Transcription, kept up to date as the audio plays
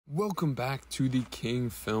Welcome back to the King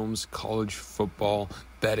Films college football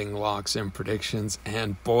betting locks and predictions.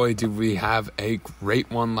 And boy, did we have a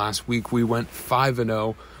great one last week. We went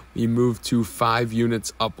 5-0. We moved to 5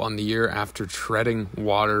 units up on the year after treading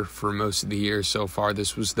water for most of the year so far.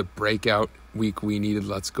 This was the breakout week we needed.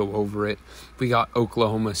 Let's go over it. We got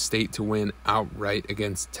Oklahoma State to win outright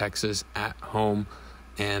against Texas at home.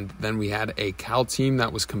 And then we had a Cal team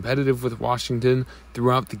that was competitive with Washington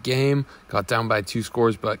throughout the game, got down by 2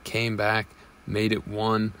 scores, but came back, made it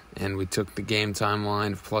 1, and we took the game time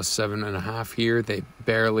line of plus 7.5 here. They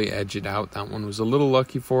barely edged it out. That one was a little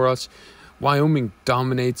lucky for us. Wyoming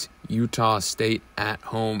dominates Utah State at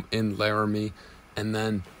home in Laramie, and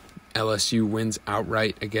then LSU wins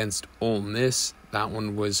outright against Ole Miss. That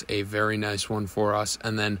one was a very nice one for us.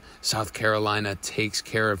 And then South Carolina takes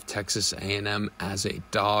care of Texas A&M as a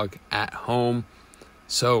dog at home.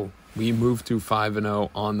 So we moved to 5-0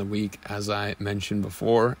 on the week, as I mentioned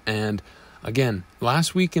before. And again,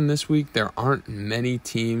 last week and this week, there aren't many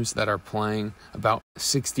teams that are playing. About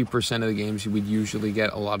 60% of the games you would usually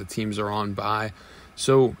get. A lot of teams are on bye.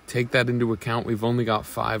 So take that into account. We've only got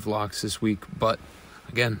 5 locks this week, but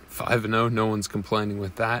again, 5-0, no one's complaining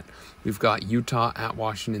with that. We've got Utah at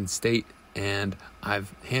Washington State, and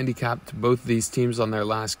I've handicapped both of these teams on their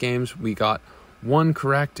last games. We got 1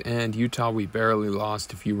 correct, and Utah we barely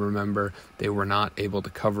lost. If you remember, they were not able to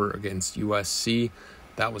cover against USC.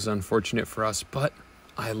 That was unfortunate for us, but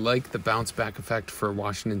I like the bounce back effect for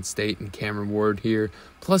Washington State and Cameron Ward here.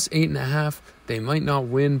 Plus 8.5. They might not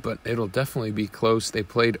win, but it'll definitely be close. They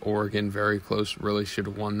played Oregon very close. Really should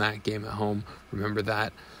have won that game at home. Remember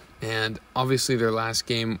that. And obviously their last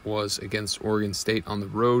game was against Oregon State on the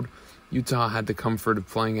road. Utah had the comfort of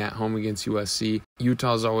playing at home against USC.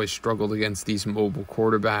 Utah's always struggled against these mobile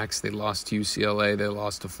quarterbacks. They lost to UCLA. They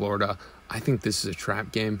lost to Florida. I think this is a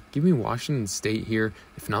trap game. Give me Washington State here.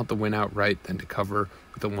 If not the win outright, then to cover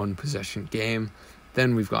with a 1-possession game.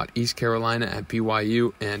 Then we've got East Carolina at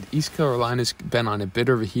BYU, and East Carolina's been on a bit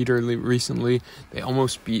of a heater recently. They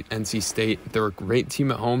almost beat NC State. They're a great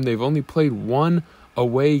team at home. They've only played 1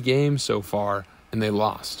 away game so far, and they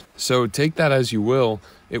lost. So take that as you will.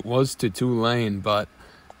 It was to Tulane, but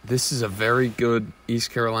this is a very good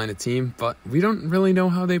East Carolina team, but we don't really know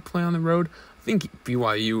how they play on the road. I think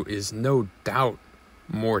BYU is no doubt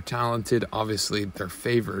more talented. Obviously, they're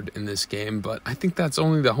favored in this game, but I think that's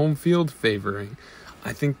only the home field favoring.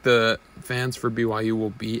 I think the fans for BYU will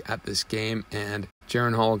be at this game, and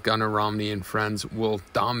Jaron Hall, Gunnar Romney, and friends will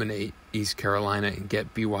dominate East Carolina and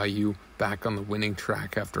get BYU back on the winning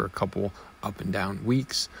track after a couple up and down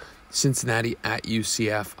weeks. Cincinnati at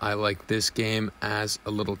UCF. I like this game as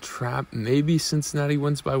a little trap. Maybe Cincinnati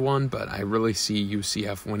wins by 1, but I really see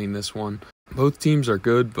UCF winning this one. Both teams are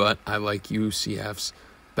good, but I like UCF's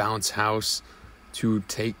bounce house to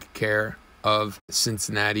take care of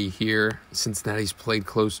Cincinnati here. Cincinnati's played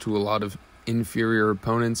close to a lot of inferior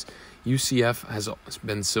opponents. UCF has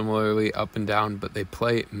been similarly up and down, but they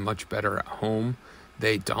play much better at home.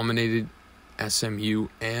 They dominated SMU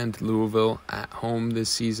and Louisville at home this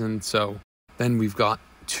season. So then we've got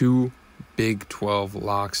 2 Big 12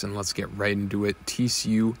 locks, and let's get right into it.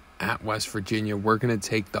 TCU at West Virginia. We're going to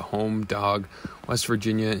take the home dog. West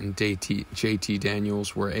Virginia and JT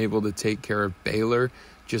Daniels were able to take care of Baylor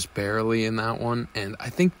just barely in that one. And I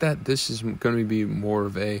think that this is going to be more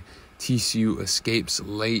of a TCU escapes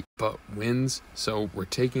late but wins. So we're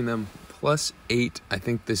taking them plus 8. I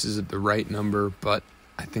think this is the right number, but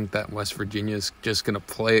I think that West Virginia is just going to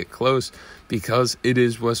play it close because it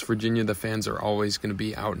is West Virginia. The fans are always going to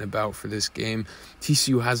be out and about for this game.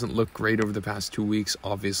 TCU hasn't looked great over the past 2 weeks.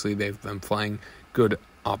 Obviously, they've been playing good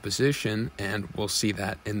opposition, and we'll see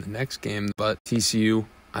that in the next game. But TCU,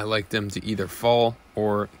 I like them to either fall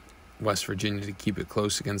or West Virginia to keep it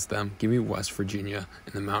close against them. Give me West Virginia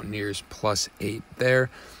and the Mountaineers plus 8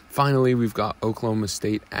 there. Finally, we've got Oklahoma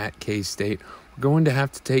State at K-State. We're going to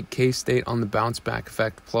have to take K-State on the bounce back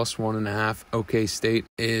effect plus 1.5. OK State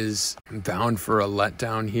is bound for a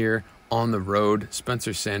letdown here on the road.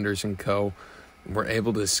 Spencer Sanders and co. were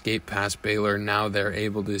able to escape past Baylor. Now they're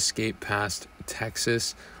able to escape past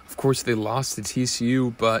Texas. Of course, they lost to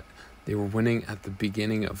TCU, but they were winning at the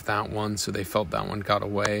beginning of that one, so they felt that one got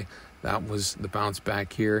away. That was the bounce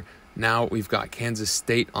back here. Now we've got Kansas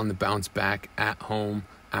State on the bounce back at home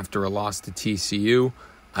after a loss to TCU.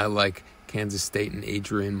 I like Kansas State and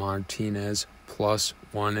Adrian Martinez plus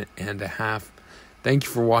 1.5. Thank you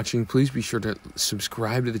for watching. Please be sure to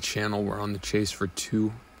subscribe to the channel. We're on the chase for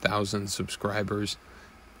 2,000 subscribers.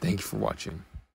 Thank you for watching.